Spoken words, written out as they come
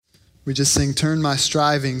We just sing, turn my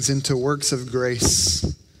strivings into works of grace.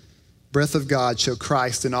 Breath of God, show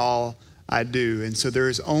Christ in all I do. And so there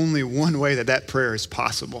is only one way that that prayer is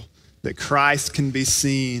possible, that Christ can be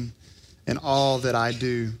seen in all that I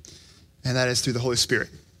do, and that is through the Holy Spirit,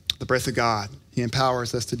 the breath of God. He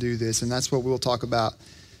empowers us to do this, and that's what we'll talk about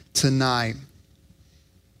tonight.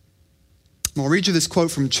 I'll read you this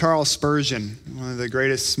quote from Charles Spurgeon, one of the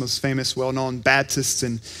greatest, most famous, well-known Baptists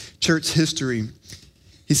in church history.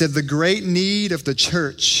 He said, "The great need of the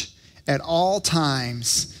church at all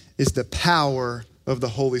times is the power of the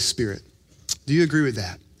Holy Spirit." Do you agree with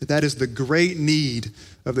that? That that is the great need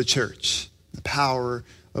of the church, the power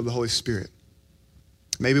of the Holy Spirit.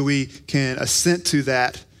 Maybe we can assent to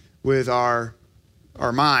that with our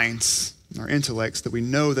minds, our intellects, that we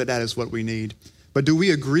know that that is what we need. But do we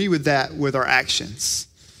agree with that with our actions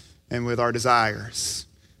and with our desires?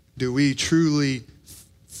 Do we truly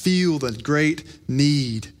feel the great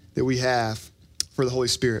need that we have for the Holy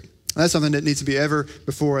Spirit? That's something that needs to be ever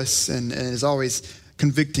before us and is always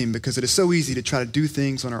convicting, because it is so easy to try to do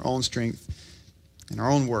things on our own strength and our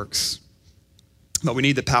own works. But we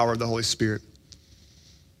need the power of the Holy Spirit.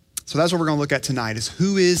 So that's what we're going to look at tonight, is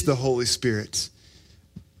who is the Holy Spirit?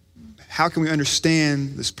 How can we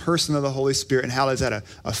understand this person of the Holy Spirit, and how does that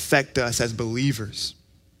affect us as believers?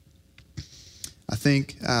 I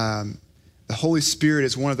think the Holy Spirit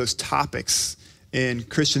is one of those topics in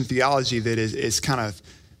Christian theology that is kind of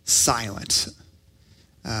silent.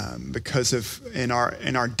 Because in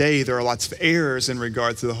our day, there are lots of errors in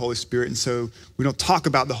regard to the Holy Spirit, and so we don't talk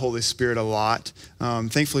about the Holy Spirit a lot.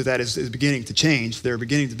 Thankfully, that is beginning to change. There are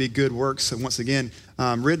beginning to be good works, once again,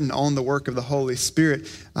 written on the work of the Holy Spirit,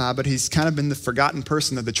 but he's kind of been the forgotten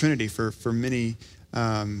person of the Trinity for many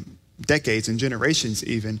decades and generations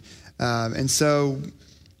even. And so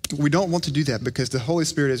we don't want to do that, because the Holy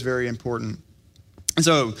Spirit is very important. And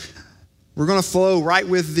so we're going to flow right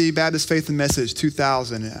with the Baptist Faith and Message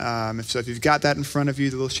 2000. So if you've got that in front of you,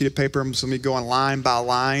 the little sheet of paper, I'm just going to be going line by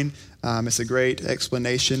line. It's a great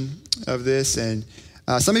explanation of this. And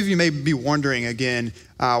some of you may be wondering, again,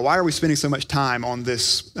 why are we spending so much time on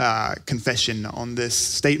this confession, on this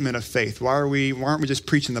statement of faith? Why aren't we just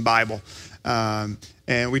preaching the Bible?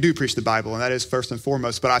 And we do preach the Bible, and that is first and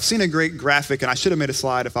foremost. But I've seen a great graphic, and I should have made a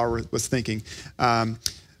slide if I was thinking,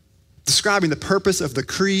 describing the purpose of the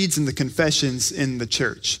creeds and the confessions in the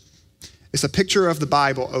church. It's a picture of the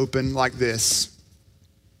Bible open like this.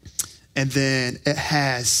 And then it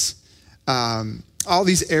has all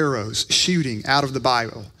these arrows shooting out of the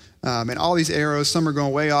Bible. And all these arrows, some are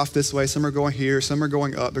going way off this way, some are going here, some are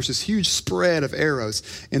going up. There's this huge spread of arrows,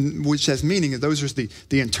 and which has meaning, and those are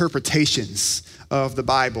the interpretations of the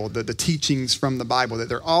Bible, the teachings from the Bible, that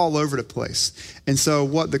they're all over the place. And so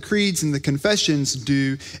what the creeds and the confessions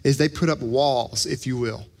do is they put up walls, if you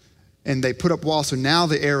will. And they put up walls, so now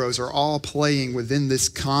the arrows are all playing within this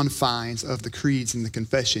confines of the creeds and the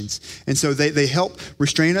confessions. And so they help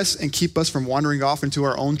restrain us and keep us from wandering off into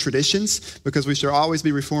our own traditions, because we should always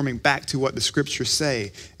be reforming back to what the scriptures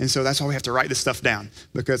say. And so that's why we have to write this stuff down,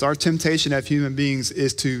 because our temptation as human beings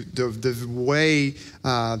is to diverge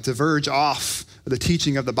off the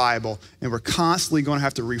teaching of the Bible. And we're constantly going to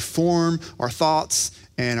have to reform our thoughts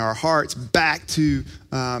and our hearts back to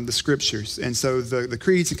the scriptures. And so the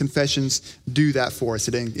creeds and confessions do that for us.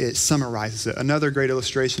 It summarizes it. Another great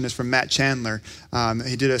illustration is from Matt Chandler.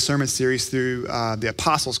 He did a sermon series through the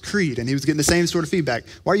Apostles' Creed, and he was getting the same sort of feedback.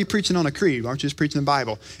 Why are you preaching on a creed? Why aren't you just preaching the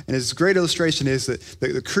Bible? And his great illustration is that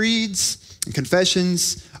the creeds and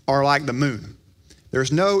confessions are like the moon.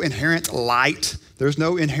 There's no inherent light. There's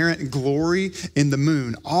no inherent glory in the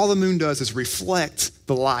moon. All the moon does is reflect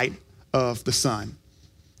the light of the sun.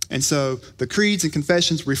 And so the creeds and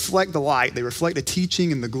confessions reflect the light. They reflect the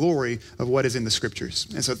teaching and the glory of what is in the scriptures.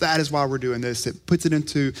 And so that is why we're doing this. It puts it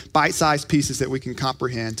into bite-sized pieces that we can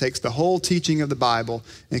comprehend, takes the whole teaching of the Bible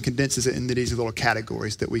and condenses it into these little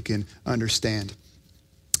categories that we can understand.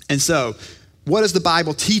 And so what does the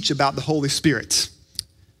Bible teach about the Holy Spirit?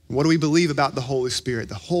 What do we believe about the Holy Spirit?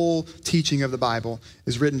 The whole teaching of the Bible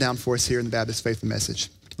is written down for us here in the Baptist Faith and Message.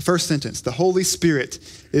 The first sentence, the Holy Spirit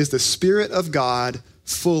is the Spirit of God,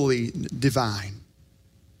 fully divine.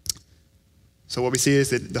 So what we see is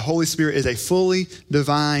that the Holy Spirit is a fully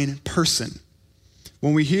divine person.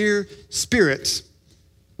 When we hear spirit,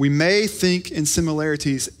 we may think in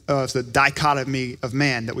similarities of the dichotomy of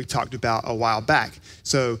man that we talked about a while back.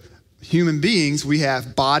 So human beings, we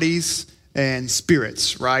have bodies and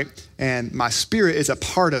spirits, right? And my spirit is a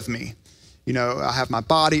part of me. You know, I have my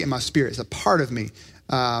body and my spirit is a part of me.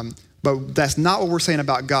 But that's not what we're saying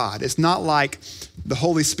about God. It's not like the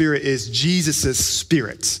Holy Spirit is Jesus's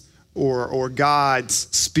spirit, or God's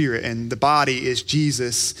Spirit, and the body is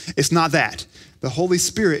Jesus. It's not that. The Holy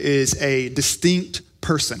Spirit is a distinct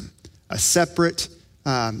person, a separate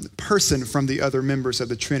person from the other members of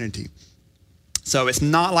the Trinity. So it's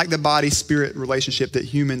not like the body-spirit relationship that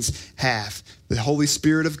humans have. The Holy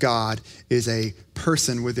Spirit of God is a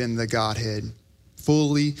person within the Godhead,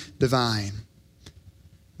 fully divine.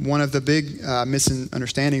 One of the big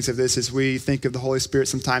misunderstandings of this is we think of the Holy Spirit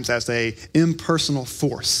sometimes as an impersonal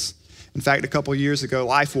force. In fact, a couple of years ago,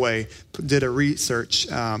 Lifeway did a research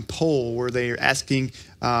poll where they are asking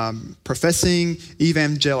professing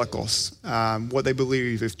evangelicals what they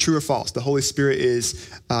believe, if true or false. The Holy Spirit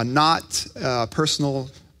is not a personal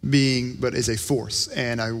being, but is a force.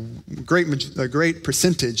 And a great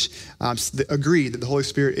percentage agree that the Holy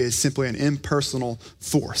Spirit is simply an impersonal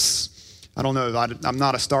force. I don't know. I'm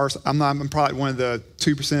not a star. I'm probably one of the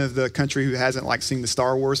 2% of the country who hasn't seen the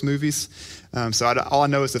Star Wars movies. So all I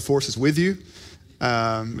know is the Force is with you.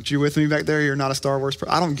 But you with me back there? You're not a Star Wars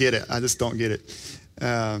person. I don't get it. I just don't get it.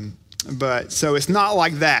 But so it's not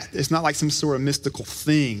like that. It's not like some sort of mystical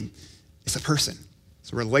thing. It's a person.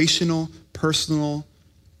 It's a relational, personal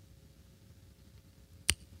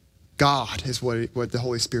God is what the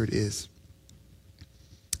Holy Spirit is.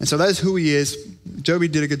 And so that is who he is. Joby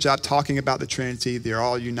did a good job talking about the Trinity. They're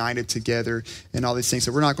all united together and all these things.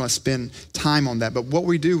 So we're not going to spend time on that. But what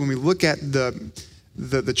we do when we look at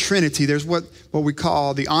the Trinity, there's what we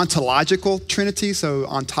call the ontological Trinity. So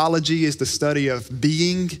ontology is the study of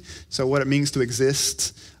being, so what it means to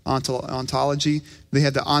exist, ontology. They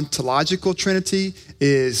have the ontological Trinity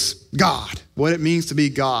is God, what it means to be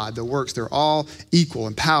God, the works. They're all equal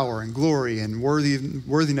in power and glory and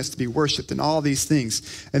worthiness to be worshipped and all these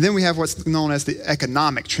things. And then we have what's known as the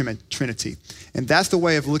economic Trinity. And that's the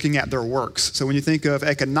way of looking at their works. So when you think of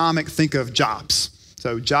economic, think of jobs.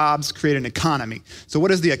 So jobs create an economy. So what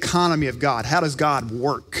is the economy of God? How does God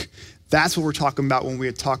work? That's what we're talking about when we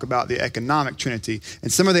talk about the economic Trinity.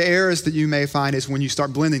 And some of the errors that you may find is when you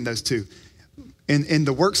start blending those two. In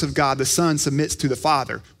the works of God, the Son submits to the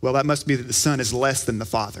Father. Well, that must be that the Son is less than the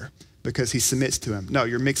Father because he submits to him. No,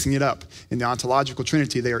 you're mixing it up. In the ontological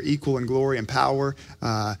Trinity, they are equal in glory and power.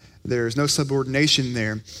 There's no subordination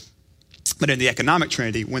there. But in the economic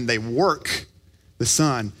Trinity, when they work, the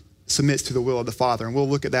Son submits to the will of the Father. And we'll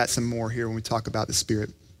look at that some more here when we talk about the Spirit.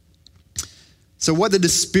 So what did the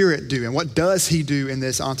Spirit do, and what does he do in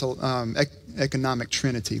this economic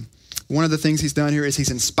Trinity? One of the things he's done here is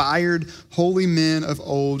he's inspired holy men of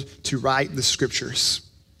old to write the Scriptures.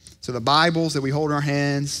 So the Bibles that we hold in our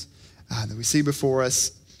hands, that we see before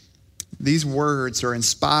us, these words are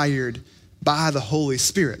inspired by the Holy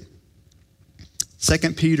Spirit.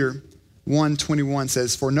 2 Peter 1:21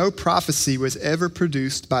 says, "For no prophecy was ever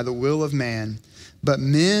produced by the will of man, but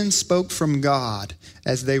men spoke from God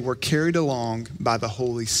as they were carried along by the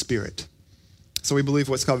Holy Spirit." So we believe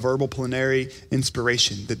what's called verbal plenary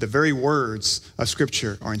inspiration, that the very words of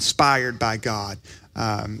Scripture are inspired by God.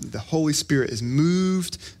 The Holy Spirit has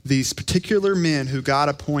moved these particular men who God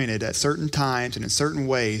appointed at certain times and in certain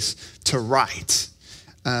ways to write.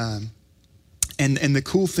 And the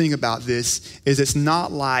cool thing about this is it's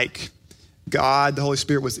not like God, the Holy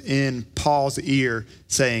Spirit, was in Paul's ear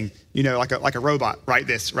saying, like a robot, write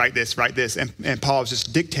this, write this, write this. And Paul was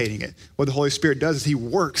just dictating it. What the Holy Spirit does is he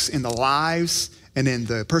works in the lives and in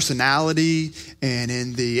the personality and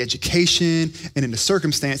in the education and in the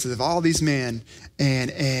circumstances of all these men.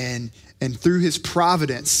 And through his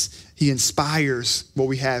providence, he inspires what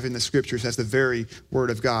we have in the Scriptures as the very Word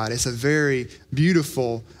of God. It's a very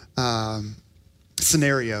beautiful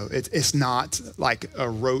scenario. It's not like a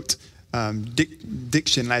rote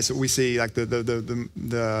diction as we see, like the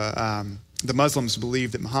Muslims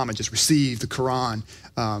believe that Muhammad just received the Quran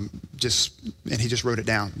and he just wrote it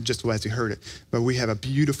down just as he heard it. But we have a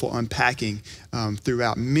beautiful unpacking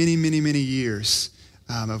throughout many, many, many years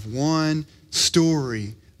of one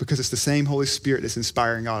story, because it's the same Holy Spirit that's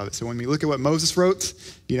inspiring all of it. So when we look at what Moses wrote,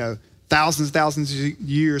 thousands of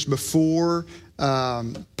years before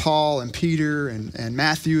Paul and Peter and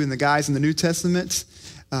Matthew and the guys in the New Testament,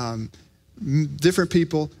 different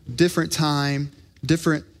people, different time,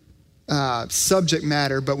 different subject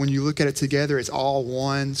matter, but when you look at it together, it's all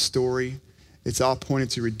one story. It's all pointed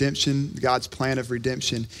to redemption, God's plan of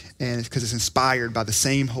redemption, and it's because it's inspired by the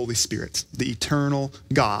same Holy Spirit, the eternal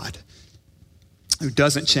God who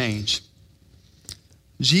doesn't change.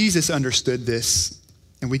 Jesus understood this,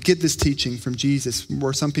 and we get this teaching from Jesus,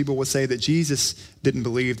 where some people would say that Jesus didn't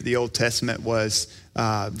believe that the Old Testament was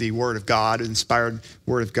the Word of God, an inspired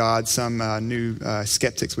Word of God. Some new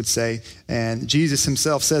skeptics would say. And Jesus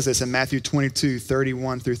himself says this in Matthew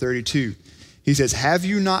 22:31 through 32. He says, have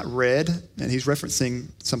you not read, and he's referencing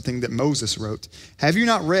something that Moses wrote, have you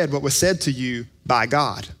not read what was said to you by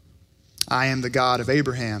God? I am the God of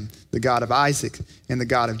Abraham, the God of Isaac, and the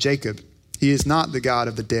God of Jacob. He is not the God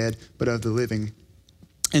of the dead, but of the living.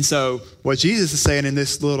 And so what Jesus is saying in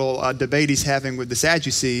this little debate he's having with the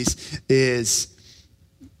Sadducees is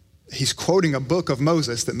he's quoting a book of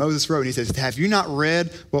Moses that Moses wrote. And he says, have you not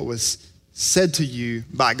read what was said to you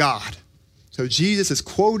by God? So Jesus is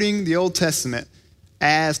quoting the Old Testament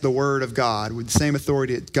as the word of God with the same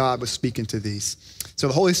authority that God was speaking to these. So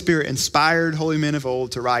the Holy Spirit inspired holy men of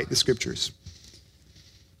old to write the scriptures.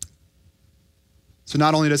 So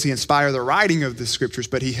not only does he inspire the writing of the scriptures,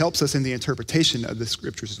 but he helps us in the interpretation of the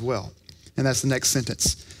scriptures as well. And that's the next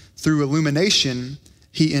sentence. Through illumination,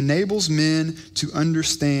 he enables men to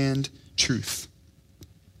understand truth.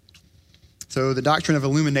 So the doctrine of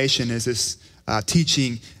illumination is this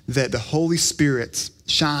teaching that the Holy Spirit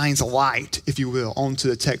shines a light, if you will, onto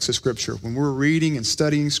the text of Scripture. When we're reading and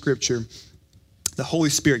studying Scripture, the Holy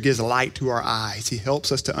Spirit gives a light to our eyes. He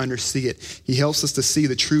helps us to understand it. He helps us to see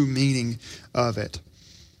the true meaning of it.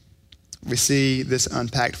 We see this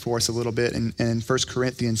unpacked for us a little bit in 1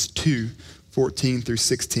 Corinthians 2, 14 through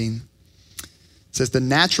 16. It says, the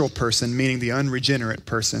natural person, meaning the unregenerate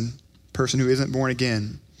person who isn't born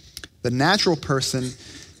again, the natural person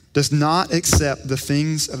does not accept the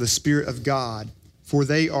things of the Spirit of God, for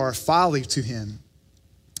they are folly to him.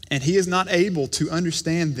 And he is not able to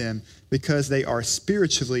understand them because they are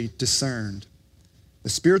spiritually discerned. The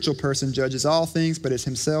spiritual person judges all things, but is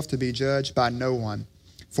himself to be judged by no one.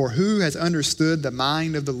 For who has understood the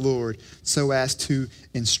mind of the Lord so as to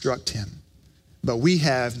instruct him? But we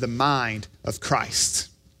have the mind of Christ.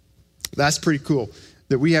 That's pretty cool.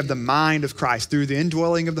 That we have the mind of Christ through the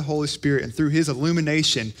indwelling of the Holy Spirit and through his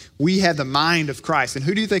illumination. We have the mind of Christ. And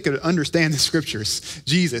who do you think could understand the scriptures?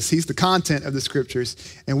 Jesus. He's the content of the scriptures.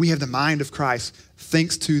 And we have the mind of Christ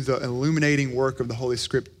thanks to the illuminating work of the Holy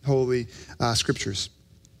Scriptures.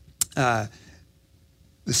 The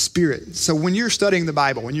Spirit. So when you're studying the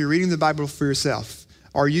Bible, when you're reading the Bible for yourself,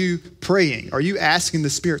 are you praying? Are you asking the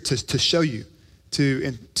Spirit to show you,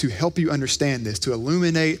 to help you understand this, to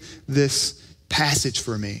illuminate this passage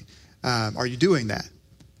for me? Are you doing that?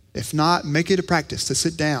 If not, make it a practice to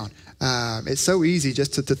sit down. It's so easy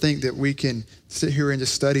just to think that we can sit here and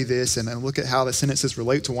just study this and look at how the sentences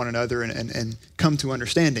relate to one another and come to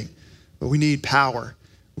understanding. But we need power.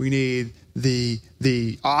 We need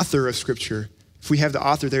the author of Scripture. If we have the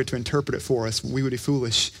author there to interpret it for us, we would be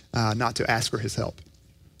foolish not to ask for his help.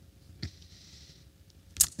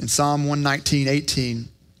 In Psalm 119:18,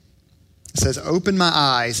 it says, open my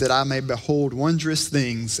eyes that I may behold wondrous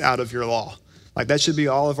things out of your law. Like that should be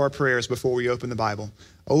all of our prayers before we open the Bible.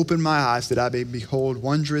 Open my eyes that I may behold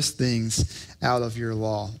wondrous things out of your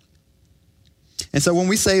law. And so when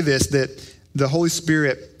we say this, that the Holy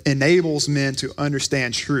Spirit enables men to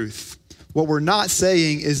understand truth, what we're not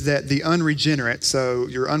saying is that the unregenerate, so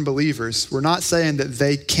your unbelievers, we're not saying that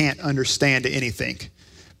they can't understand anything.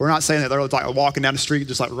 We're not saying that they're like walking down the street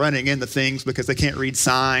just like running into things because they can't read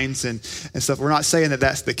signs and stuff. We're not saying that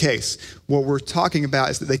that's the case. What we're talking about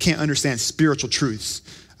is that they can't understand spiritual truths,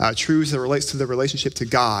 truths that relates to their relationship to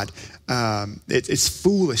God. It's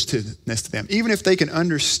foolishness to them. Even if they can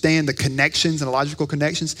understand the connections and the logical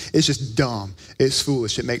connections, it's just dumb. It's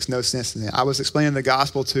foolish. It makes no sense to them. I was explaining the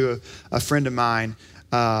gospel to a friend of mine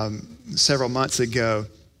several months ago.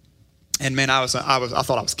 And man, I thought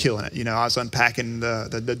I was killing it. I was unpacking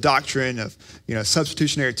the doctrine of,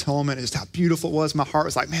 substitutionary atonement and just how beautiful it was. My heart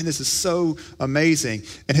was like, man, this is so amazing.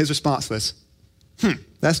 And his response was,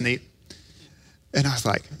 that's neat. And I was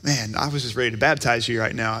like, man, I was just ready to baptize you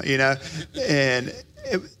right now, And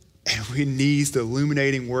we need the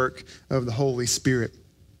illuminating work of the Holy Spirit.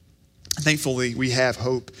 Thankfully, we have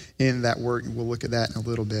hope in that work, and we'll look at that in a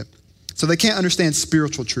little bit. So they can't understand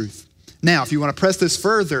spiritual truth. Now, if you want to press this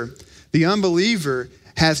further, the unbeliever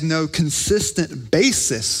has no consistent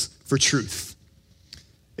basis for truth.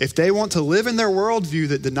 If they want to live in their worldview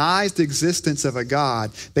that denies the existence of a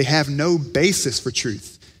God, they have no basis for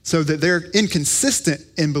truth. So that they're inconsistent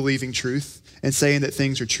in believing truth and saying that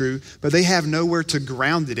things are true, but they have nowhere to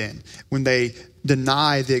ground it in when they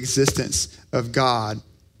deny the existence of God.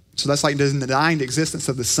 So that's like denying the existence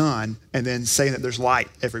of the sun and then saying that there's light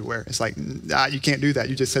everywhere. It's like, you can't do that.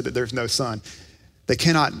 You just said that there's no sun. They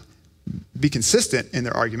cannot be consistent in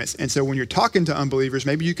their arguments. And so when you're talking to unbelievers,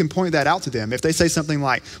 maybe you can point that out to them. If they say something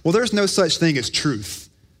like, well, there's no such thing as truth,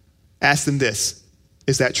 ask them this: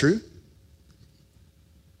 is that true?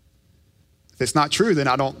 If If it's not true, then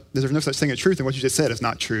there's no such thing as truth. And what you just said is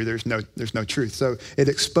not true. There's no truth. So it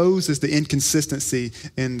exposes the inconsistency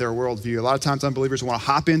in their worldview. A lot of times unbelievers want to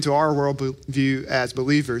hop into our worldview as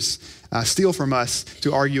believers, steal from us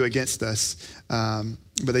to argue against us.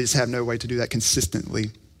 But they just have no way to do that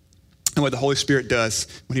consistently. And what the Holy Spirit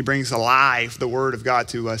does when he brings alive the word of God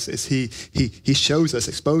to us is he shows us,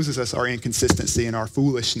 exposes us our inconsistency and our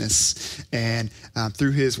foolishness. And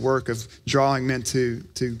through his work of drawing men to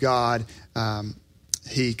God,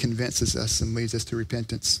 he convinces us and leads us to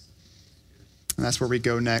repentance. And that's where we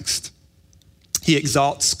go next. He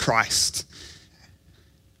exalts Christ.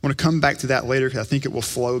 I want to come back to that later because I think it will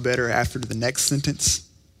flow better after the next sentence.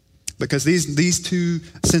 Because these two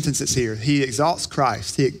sentences here, he exalts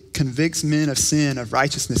Christ. He convicts men of sin, of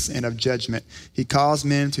righteousness, and of judgment. He calls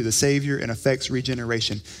men to the Savior and effects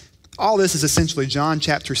regeneration. All this is essentially John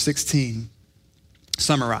chapter 16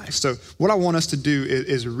 summarized. So what I want us to do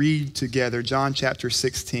is read together John chapter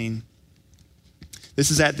 16. This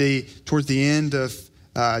is towards the end of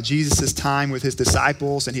Jesus' time with his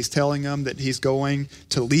disciples, and he's telling them that he's going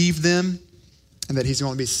to leave them and that he's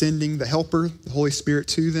going to be sending the Helper, the Holy Spirit,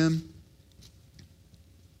 to them.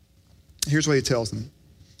 Here's what he tells them.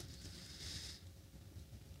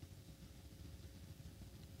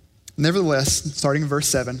 Nevertheless, starting in verse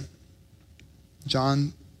 7,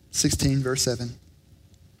 John 16, verse 7.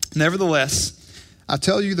 Nevertheless, I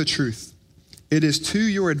tell you the truth. It is to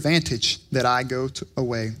your advantage that I go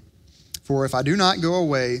away. For if I do not go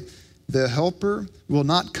away, the Helper will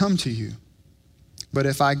not come to you. But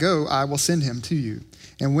if I go, I will send him to you.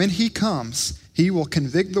 And when he comes, he will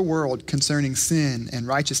convict the world concerning sin and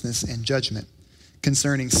righteousness and judgment.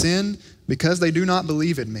 Concerning sin, because they do not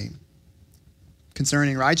believe in me.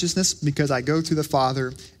 Concerning righteousness, because I go to the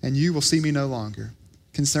Father, and you will see me no longer.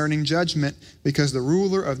 Concerning judgment, because the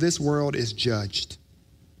ruler of this world is judged.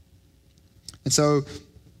 And so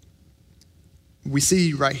we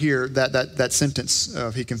see right here that sentence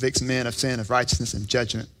of he convicts men of sin, of righteousness, and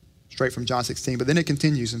judgment. Straight from John 16. But then it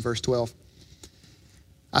continues in verse 12.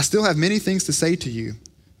 I still have many things to say to you,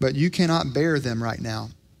 but you cannot bear them right now.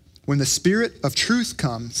 When the Spirit of truth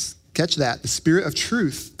comes, catch that, the Spirit of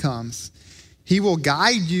truth comes, he will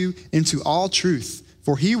guide you into all truth,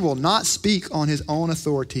 for he will not speak on his own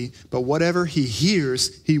authority, but whatever he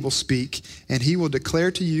hears, he will speak, and he will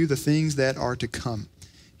declare to you the things that are to come.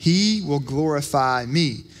 He will glorify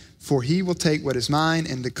me, for he will take what is mine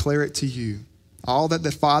and declare it to you. All that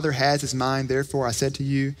the Father has is mine, therefore I said to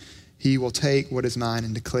you, he will take what is mine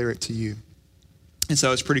and declare it to you. And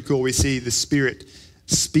so it's pretty cool. We see the Spirit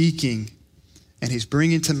speaking, and he's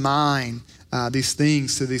bringing to mind these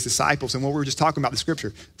things to these disciples. And what we were just talking about, the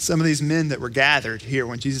scripture, some of these men that were gathered here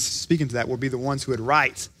when Jesus is speaking to that will be the ones who would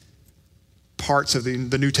write parts of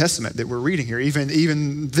the New Testament that we're reading here,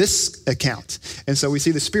 even this account. And so we see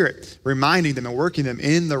the Spirit reminding them and working them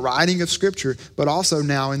in the writing of Scripture, but also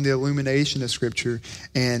now in the illumination of Scripture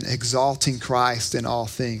and exalting Christ in all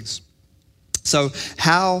things. So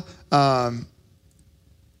how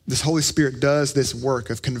this Holy Spirit does this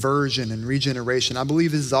work of conversion and regeneration, I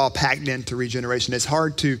believe this is all packed into regeneration. It's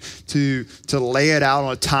hard to lay it out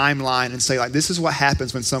on a timeline and say, like, this is what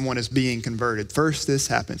happens when someone is being converted. First this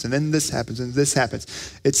happens, and then this happens, and this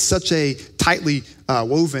happens. It's such a tightly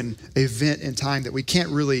woven event in time that we can't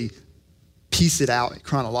really piece it out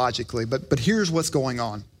chronologically. But here's what's going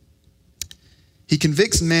on. He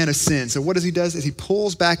convicts man of sin. So what he does is he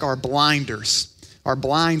pulls back our blinders, our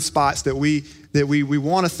blind spots that we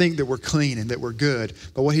want to think that we're clean and that we're good.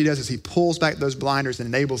 But what he does is he pulls back those blinders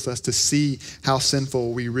and enables us to see how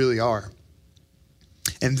sinful we really are.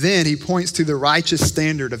 And then he points to the righteous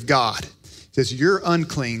standard of God. He says, you're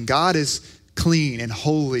unclean. God is clean and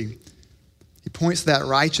holy. He points to that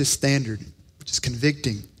righteous standard, which is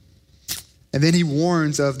convicting. And then he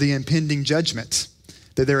warns of the impending judgment,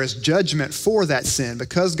 that there is judgment for that sin.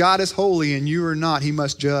 Because God is holy and you are not, he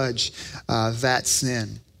must judge that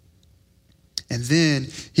sin. And then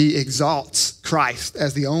he exalts Christ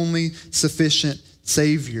as the only sufficient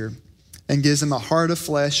Savior and gives him a heart of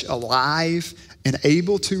flesh, alive and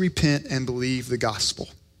able to repent and believe the gospel.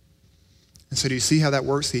 And so do you see how that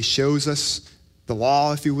works? He shows us the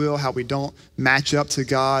law, if you will, how we don't match up to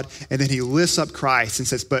God. And then he lifts up Christ and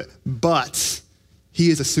says, but he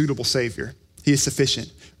is a suitable Savior. He is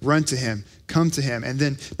sufficient. Run to him. Come to him. And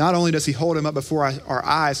then not only does he hold him up before our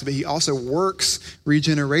eyes, but he also works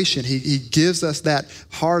regeneration. He gives us that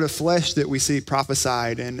heart of flesh that we see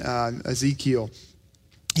prophesied in Ezekiel.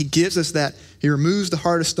 He gives us that. He removes the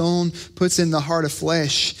heart of stone, puts in the heart of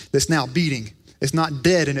flesh that's now beating, It's not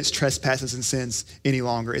dead in its trespasses and sins any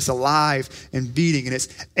longer. It's alive and beating, and it's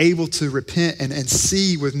able to repent and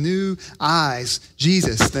see with new eyes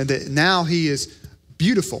Jesus. That now he is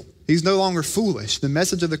beautiful. He's no longer foolish. The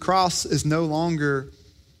message of the cross is no longer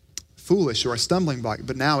foolish or a stumbling block,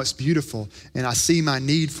 but now it's beautiful, and I see my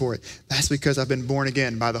need for it. That's because I've been born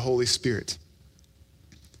again by the Holy Spirit.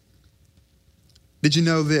 Did you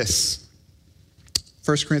know this?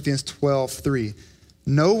 1 Corinthians 12:3.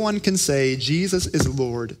 No one can say Jesus is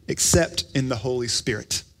Lord except in the Holy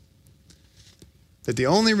Spirit. That the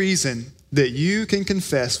only reason that you can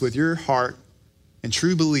confess with your heart and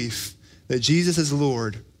true belief that Jesus is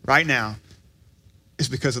Lord right now is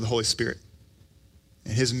because of the Holy Spirit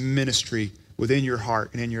and his ministry within your heart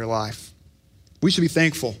and in your life. We should be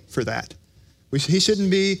thankful for that. He shouldn't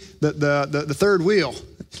be the third wheel.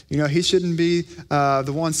 He shouldn't be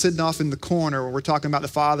the one sitting off in the corner when we're talking about the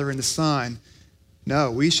Father and the Son.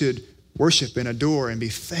 No, we should worship and adore and be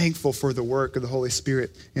thankful for the work of the Holy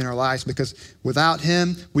Spirit in our lives, because without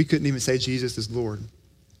him, we couldn't even say Jesus is Lord.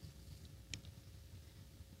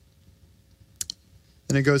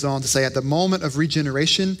 And it goes on to say, at the moment of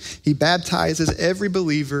regeneration, he baptizes every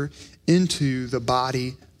believer into the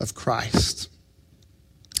body of Christ.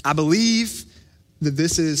 I believe that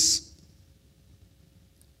this is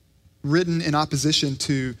written in opposition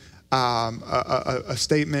to a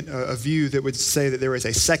statement, a view that would say that there is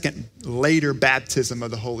a second, later baptism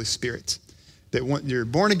of the Holy Spirit. That when you're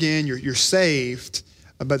born again, you're saved,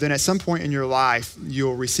 but then at some point in your life,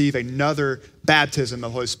 you'll receive another baptism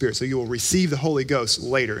of the Holy Spirit. So you will receive the Holy Ghost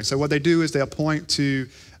later. And so what they do is they'll point to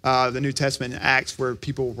the New Testament in Acts, where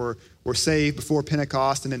people were saved before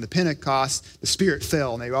Pentecost, and in the Pentecost, the Spirit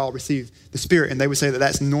fell, and they all received the Spirit. And they would say that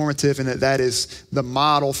that's normative and that is the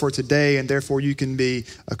model for today, and therefore you can be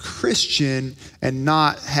a Christian and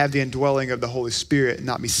not have the indwelling of the Holy Spirit and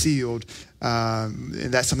not be sealed.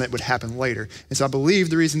 And that's something that would happen later. And so I believe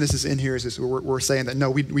the reason this is in here is this, we're saying that no,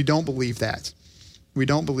 we don't believe that. We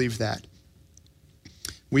don't believe that.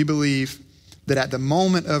 We believe that at the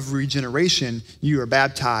moment of regeneration, you are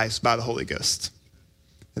baptized by the Holy Ghost.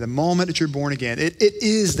 At the moment that you're born again, it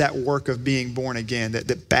is that work of being born again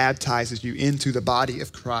that baptizes you into the body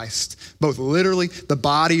of Christ. Both literally the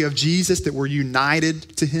body of Jesus, that we're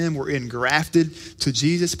united to him, we're engrafted to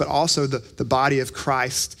Jesus, but also the body of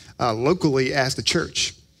Christ locally as the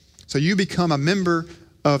church. So you become a member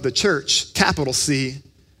of the church, capital C,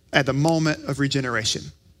 at the moment of regeneration.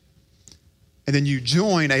 And then you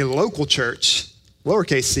join a local church,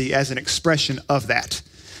 lowercase c, as an expression of that.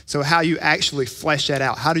 So how you actually flesh that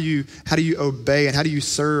out, how do you obey and how do you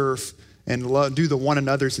serve and do the one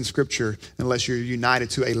another's in Scripture unless you're united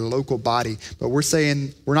to a local body? But we're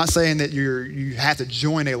not saying that you have to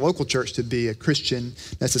join a local church to be a Christian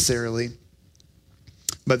necessarily,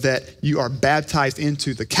 but that you are baptized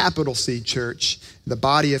into the capital C church, the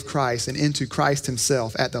body of Christ, and into Christ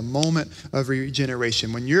himself at the moment of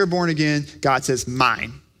regeneration. When you're born again, God says,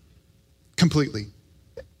 mine, completely.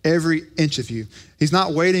 Every inch of you. He's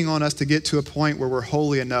not waiting on us to get to a point where we're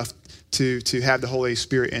holy enough to have the Holy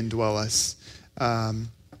Spirit indwell us.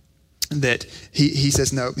 That he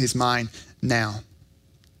says, no, he's mine now.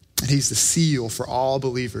 And he's the seal for all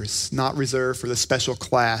believers, not reserved for the special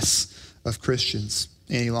class of Christians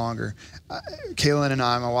any longer. Kaylin and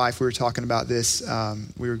I, my wife, we were talking about this.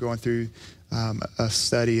 We were going through a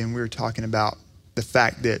study, and we were talking about the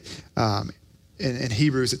fact that in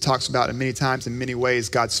Hebrews, it talks about in many times, in many ways,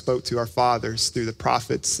 God spoke to our fathers through the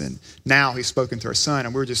prophets, and now he's spoken to our son.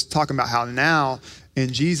 And we were just talking about how now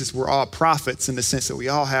in Jesus, we're all prophets in the sense that we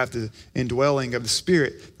all have the indwelling of the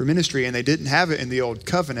Spirit for ministry, and they didn't have it in the old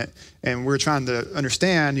covenant. And we're trying to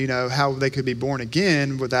understand, how they could be born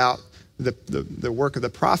again without the work of the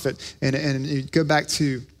prophet. And you go back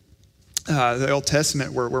to the Old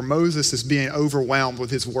Testament where Moses is being overwhelmed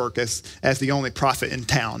with his work as the only prophet in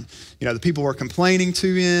town. The people were complaining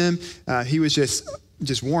to him. He was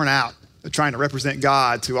just worn out trying to represent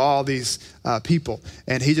God to all these people.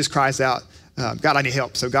 And he just cries out, God, I need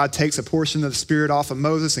help. So God takes a portion of the Spirit off of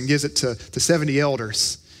Moses and gives it to 70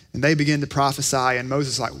 elders. And they begin to prophesy. And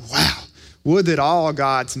Moses is like, wow, would that all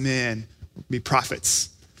God's men be prophets.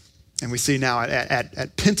 And we see now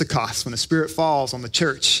at Pentecost, when the Spirit falls on the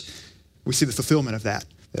church, we see the fulfillment of that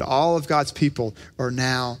all of God's people are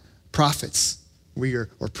now prophets. We are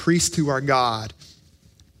priests to our God,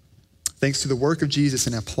 thanks to the work of Jesus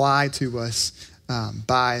and applied to us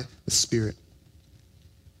by the Spirit.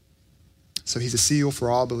 So he's a seal for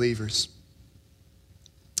all believers.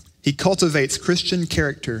 He cultivates Christian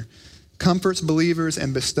character comforts believers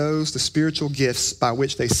and bestows the spiritual gifts by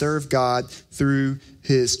which they serve God through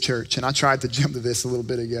his church. And I tried to jump to this a little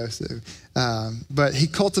bit ago. But he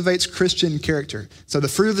cultivates Christian character. So the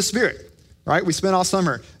fruit of the Spirit, right? We spent all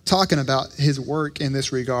summer talking about his work in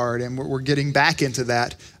this regard, and we're getting back into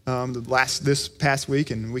that this past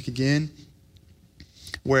week and week again,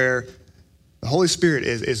 where the Holy Spirit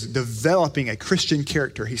is developing a Christian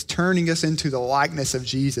character. He's turning us into the likeness of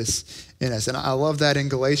Jesus in us. And I love that in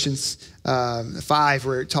Galatians 5,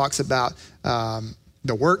 where it talks about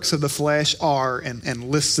the works of the flesh are, and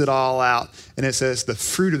lists it all out. And it says the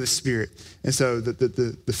fruit of the Spirit. And so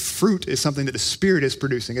the fruit is something that the Spirit is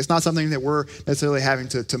producing. It's not something that we're necessarily having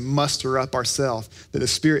to muster up ourselves. That the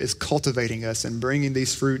Spirit is cultivating us and bringing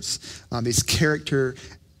these fruits, these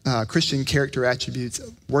Christian character attributes,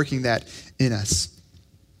 working that in us.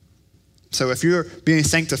 So if you're being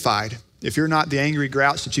sanctified, if you're not the angry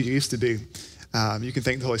grouch that you used to be, you can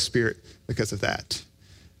thank the Holy Spirit because of that.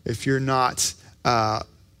 If you're not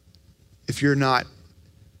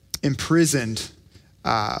imprisoned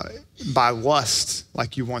by lust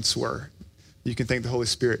like you once were, you can thank the Holy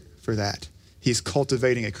Spirit for that. He's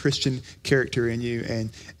cultivating a Christian character in you, and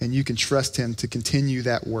you can trust him to continue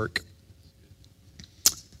that work.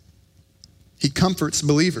 He comforts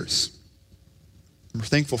believers. We're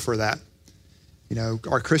thankful for that. You know,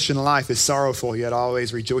 our Christian life is sorrowful, yet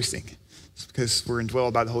always rejoicing. It's because we're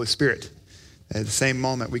indwelled by the Holy Spirit. At the same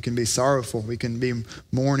moment, we can be sorrowful. We can be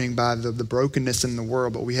mourning by the brokenness in the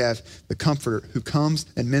world, but we have the Comforter who comes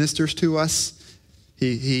and ministers to us.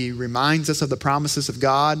 He reminds us of the promises of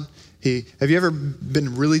God. Have you ever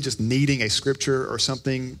been really just needing a scripture or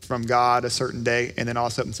something from God a certain day, and then all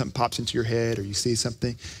of a sudden something pops into your head or you see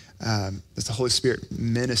something? That's the Holy Spirit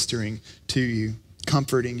ministering to you,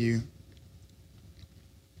 comforting you.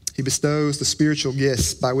 He bestows the spiritual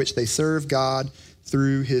gifts by which they serve God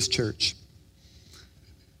through his church.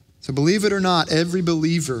 So believe it or not, every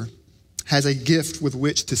believer has a gift with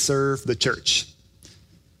which to serve the church.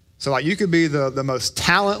 So like you could be the most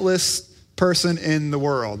talentless person in the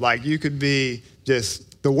world. Like you could be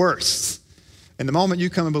just the worst. And the moment you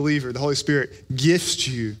become a believer, the Holy Spirit gifts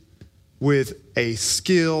you with a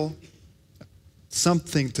skill,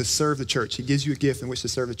 something to serve the church. He gives you a gift in which to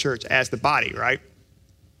serve the church as the body, right?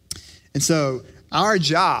 And so our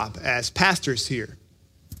job as pastors here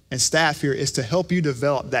and staff here is to help you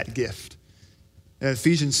develop that gift. In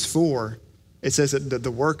Ephesians 4, it says that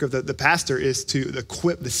the work of the pastor is to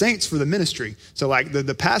equip the saints for the ministry. So like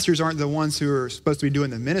the pastors aren't the ones who are supposed to be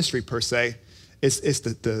doing the ministry per se. It's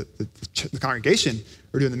the congregation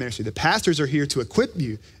who are doing the ministry. The pastors are here to equip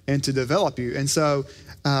you and to develop you. And so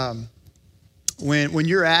when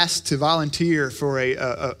you're asked to volunteer for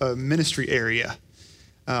a ministry area,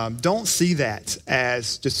 don't see that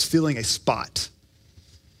as just filling a spot.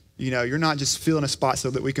 You know, you're not just filling a spot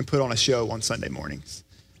so that we can put on a show on Sunday mornings.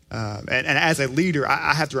 And as a leader,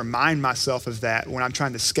 I have to remind myself of that when I'm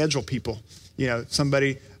trying to schedule people. You know,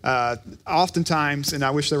 somebody, oftentimes, and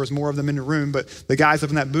I wish there was more of them in the room, but the guys up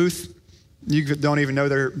in that booth, you don't even know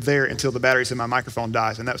they're there until the batteries in my microphone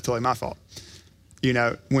dies, and that was totally my fault. You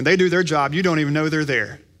know, when they do their job, you don't even know they're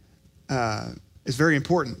there. It's very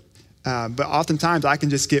important. But oftentimes I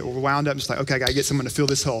can just get wound up, just like, okay, I got to get someone to fill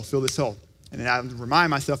this hole. And then I remind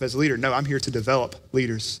myself as a leader, no, I'm here to develop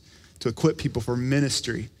leaders, to equip people for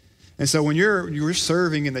ministry. And so when you're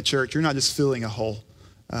serving in the church, you're not just filling a hole.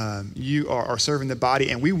 You are serving the body,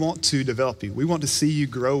 and we want to develop you. We want to see you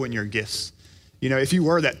grow in your gifts. You know, if you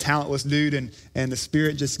were that talentless dude and the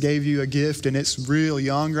Spirit just gave you a gift and it's real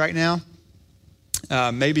young right now,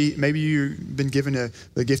 maybe you've been given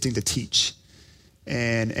the gifting to teach,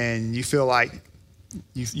 and you feel like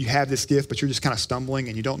you have this gift, but you're just kind of stumbling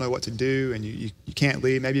and you don't know what to do, and you can't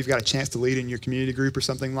lead. Maybe you've got a chance to lead in your community group or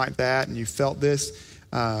something like that, and you felt this.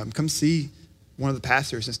 Come see one of the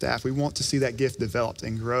pastors and staff. We want to see that gift developed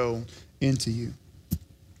and grow into you.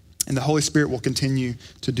 And the Holy Spirit will continue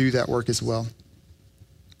to do that work as well.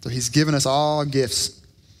 So he's given us all gifts,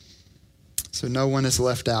 so no one is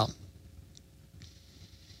left out.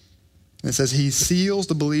 And it says he seals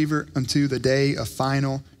the believer unto the day of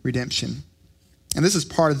final redemption. And this is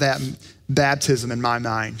part of that baptism in my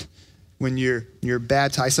mind, when you're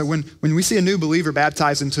baptized. So when we see a new believer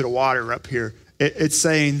baptized into the water up here, it's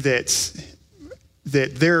saying that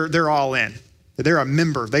they're all in, that they're a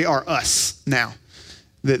member. They are us now,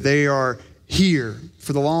 that they are here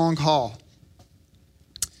for the long haul.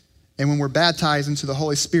 And when we're baptized into the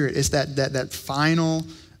Holy Spirit, it's that final,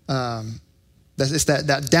 it's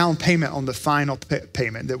that down payment on the final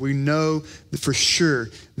payment, that we know for sure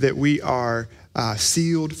that we are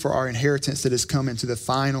sealed for our inheritance that has come into the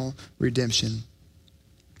final redemption.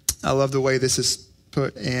 I love the way this is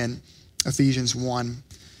put in Ephesians 1.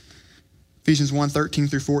 Ephesians 1, 13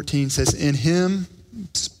 through 14 says, in him,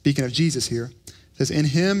 speaking of Jesus here, says, in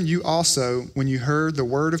him you also, when you heard the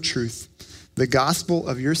word of truth, the gospel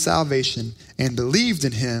of your salvation, and believed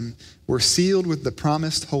in him, were sealed with the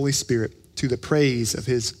promised Holy Spirit to the praise of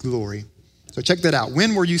his glory. So check that out.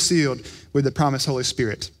 When were you sealed with the promised Holy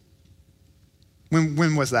Spirit?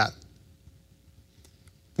 When was that?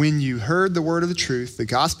 When you heard the word of the truth, the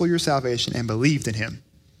gospel of your salvation, and believed in him.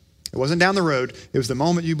 It wasn't down the road. It was the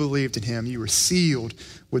moment you believed in him. You were sealed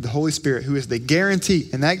with the Holy Spirit, who is the guarantee.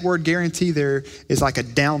 And that word guarantee there is like a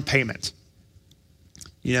down payment.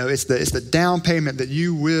 You know, it's the down payment that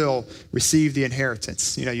you will receive the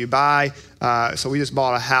inheritance. You know, you buy, so we just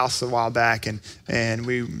bought a house a while back, and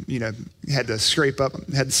we, you know, had to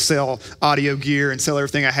sell audio gear and sell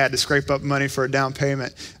everything I had to scrape up money for a down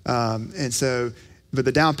payment. But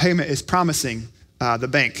the down payment is promising the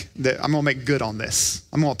bank that I'm going to make good on this.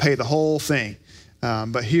 I'm going to pay the whole thing.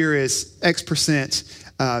 But here is X percent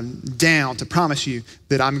down to promise you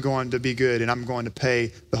that I'm going to be good and I'm going to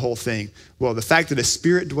pay the whole thing. Well, the fact that the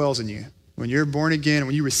Spirit dwells in you, when you're born again,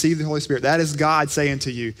 when you receive the Holy Spirit, that is God saying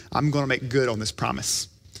to you, I'm going to make good on this promise.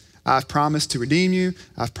 I've promised to redeem you.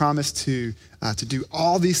 I've promised to do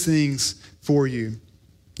all these things for you.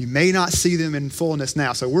 You may not see them in fullness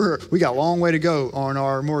now. So we got a long way to go on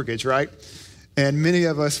our mortgage, right? And many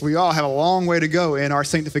of us, we all have a long way to go in our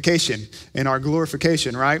sanctification, in our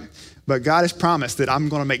glorification, right? But God has promised that I'm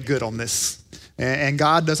going to make good on this. And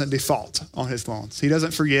God doesn't default on his loans. He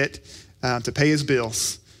doesn't forget to pay his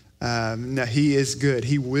bills. No, he is good.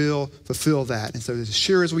 He will fulfill that. And so as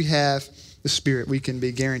sure as we have the Spirit, we can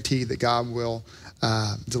be guaranteed that God will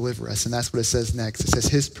deliver us. And that's what it says next. It says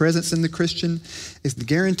his presence in the Christian is the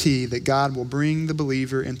guarantee that God will bring the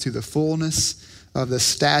believer into the fullness of the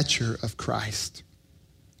stature of Christ.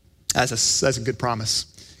 That's a good promise.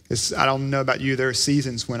 Because I don't know about you, there are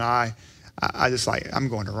seasons when I just I'm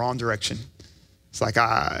going the wrong direction. It's like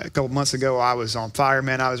a couple months ago, I was on fire,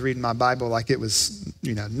 man. I was reading my Bible like it was,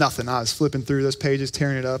 nothing. I was flipping through those pages,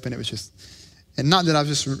 tearing it up, and it was just, and not that I was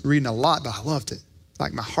just reading a lot, but I loved it.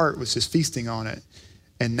 Like my heart was just feasting on it.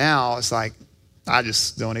 And now it's like, I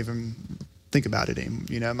just don't even think about it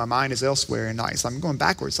anymore. My mind is elsewhere, and I'm going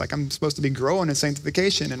backwards. Like I'm supposed to be growing in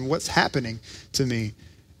sanctification, and what's happening to me?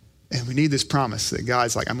 And we need this promise that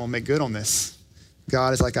God's like, I'm going to make good on this.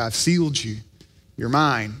 God is like, I've sealed you. You're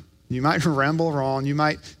mine. You might ramble wrong. You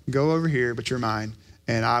might go over here, but you're mine.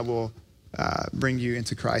 And I will bring you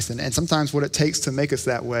into Christ. And sometimes what it takes to make us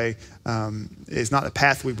that way is not the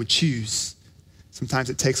path we would choose. Sometimes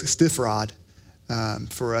it takes a stiff rod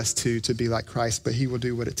for us to be like Christ, but he will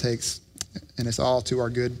do what it takes. And it's all to our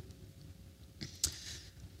good.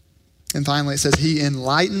 And finally, it says he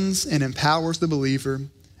enlightens and empowers the believer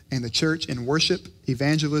and the church in worship,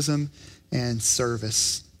 evangelism, and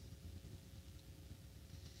service.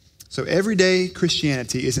 So everyday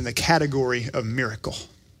Christianity is in the category of miracle.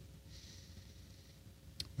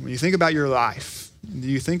 When you think about your life, do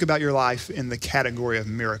you think about your life in the category of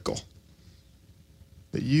miracle?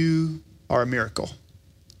 That you are a miracle.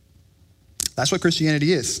 That's what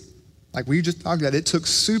Christianity is. Like we just talked about, it took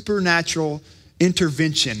supernatural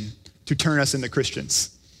intervention to turn us into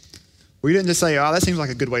Christians. We didn't just say, oh, that seems like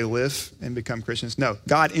a good way to live and become Christians. No,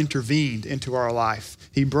 God intervened into our life.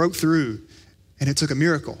 He broke through, and it took a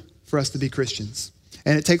miracle for us to be Christians.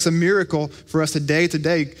 And it takes a miracle for us to day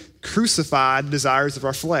crucify the desires of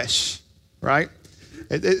our flesh, right?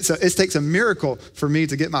 It takes a miracle for me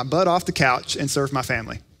to get my butt off the couch and serve my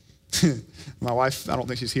family. My wife, I don't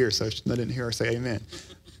think she's here, so I didn't hear her say amen.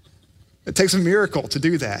 It takes a miracle to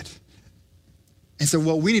do that. And so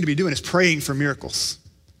what we need to be doing is praying for miracles.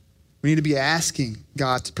 We need to be asking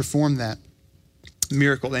God to perform that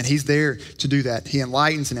miracle, and he's there to do that. He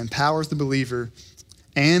enlightens and empowers the believer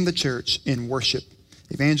and the church in worship,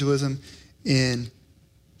 evangelism, in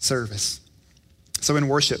service. So in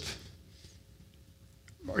worship,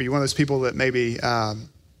 are you one of those people that maybe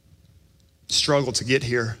struggle to get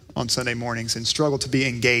here on Sunday mornings and struggle to be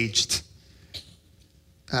engaged?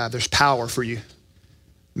 There's power for you.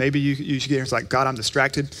 Maybe you should get here. It's like, God, I'm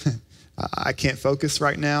distracted. I can't focus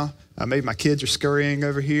right now. Maybe my kids are scurrying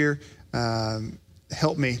over here.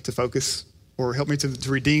 Help me to focus, or help me to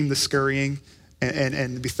redeem the scurrying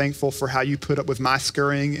and be thankful for how you put up with my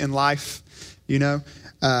scurrying in life. Maybe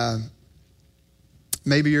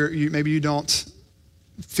you don't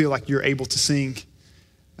feel like you're able to sing.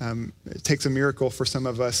 It takes a miracle for some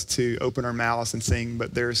of us to open our mouths and sing,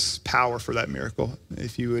 but there's power for that miracle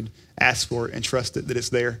if you would ask for it and trust it that it's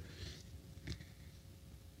there.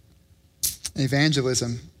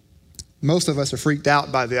 Evangelism Most of us are freaked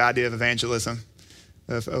out by the idea of evangelism,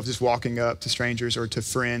 of just walking up to strangers or to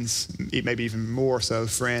friends, maybe even more so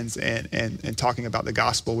friends, and talking about the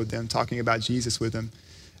gospel with them, talking about Jesus with them.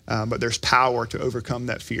 But there's power to overcome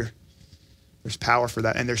that fear. There's power for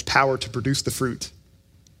that, and there's power to produce the fruit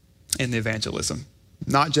in the evangelism.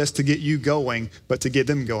 Not just to get you going, but to get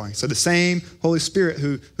them going. So the same Holy Spirit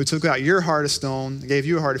who took out your heart of stone, gave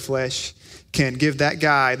you a heart of flesh, can give that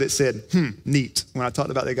guy that said, neat, when I talked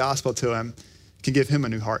about the gospel to him, can give him a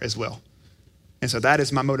new heart as well. And so that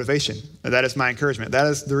is my motivation. That is my encouragement. That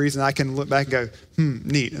is the reason I can look back and go,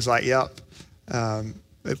 neat. It's like, yep,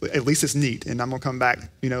 at least it's neat. And I'm going to come back,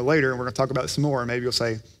 later, and we're going to talk about this some more. And maybe you'll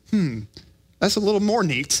say, that's a little more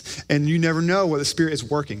neat. And you never know what the Spirit is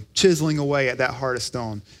working, chiseling away at that heart of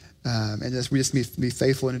stone. And we just be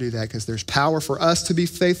faithful to do that, because there's power for us to be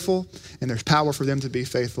faithful, and there's power for them to be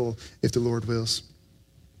faithful if the Lord wills.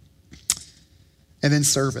 And then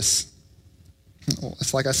service. Well,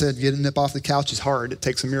 it's like I said, getting up off the couch is hard. It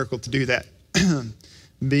takes a miracle to do that.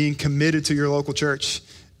 Being committed to your local church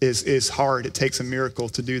is hard. It takes a miracle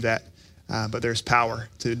to do that. But there's power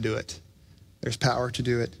to do it. There's power to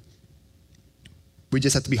do it. We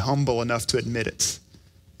just have to be humble enough to admit it,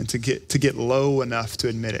 and to get low enough to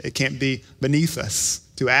admit it. It can't be beneath us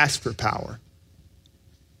to ask for power.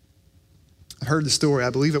 I heard the story, I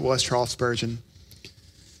believe it was Charles Spurgeon,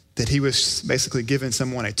 that he was basically giving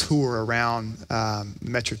someone a tour around the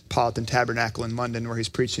Metropolitan Tabernacle in London, where he's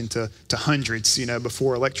preaching to hundreds,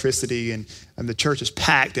 before electricity, and the church is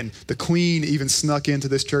packed, and the Queen even snuck into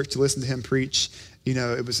this church to listen to him preach.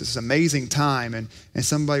 It was this amazing time, and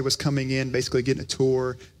somebody was coming in, basically getting a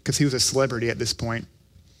tour, because he was a celebrity at this point.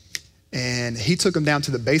 And he took him down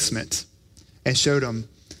to the basement and showed him,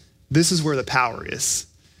 this is where the power is.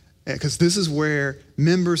 Because this is where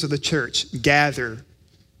members of the church gather,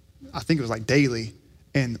 I think it was like daily,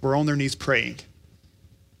 and were on their knees praying.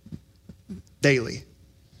 Daily.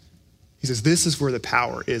 He says, this is where the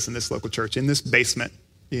power is in this local church, in this basement,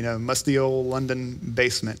 musty old London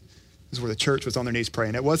basement. This is where the church was on their knees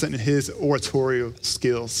praying. It wasn't in his oratorial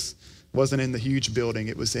skills. It wasn't in the huge building.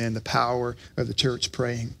 It was in the power of the church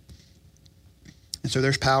praying. And so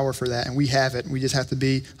there's power for that, and we have it. We just have to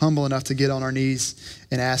be humble enough to get on our knees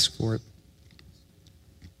and ask for it.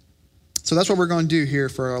 So that's what we're going to do here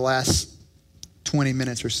for our last 20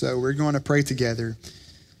 minutes or so. We're going to pray together.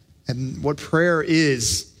 And what prayer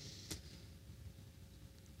is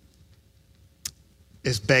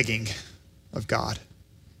begging of God.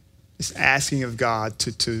 It's asking of God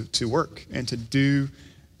to work and to do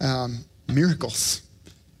miracles,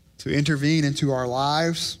 to intervene into our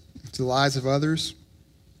lives, to the lives of others.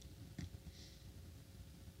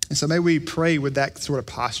 And so may we pray with that sort of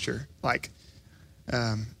posture. Like,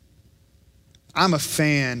 I'm a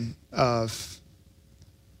fan of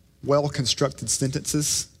well-constructed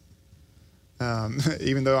sentences.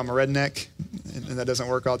 Even though I'm a redneck, and that doesn't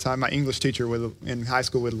work all the time. My English teacher in high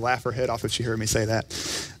school would laugh her head off if she heard me say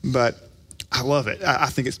that. But I love it. I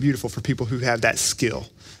think it's beautiful for people who have that skill.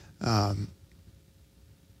 And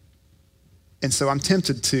so I'm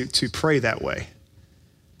tempted to pray that way,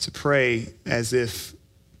 to pray as if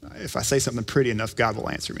I say something pretty enough, God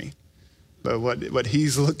will answer me. But what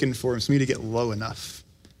he's looking for is me to get low enough.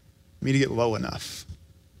 And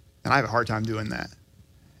I have a hard time doing that.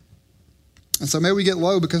 And so may we get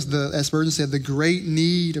low, because as Spurgeon said, the great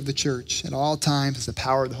need of the church at all times is the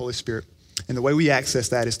power of the Holy Spirit. And the way we access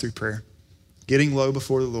that is through prayer. Getting low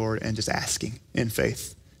before the Lord and just asking in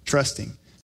faith, trusting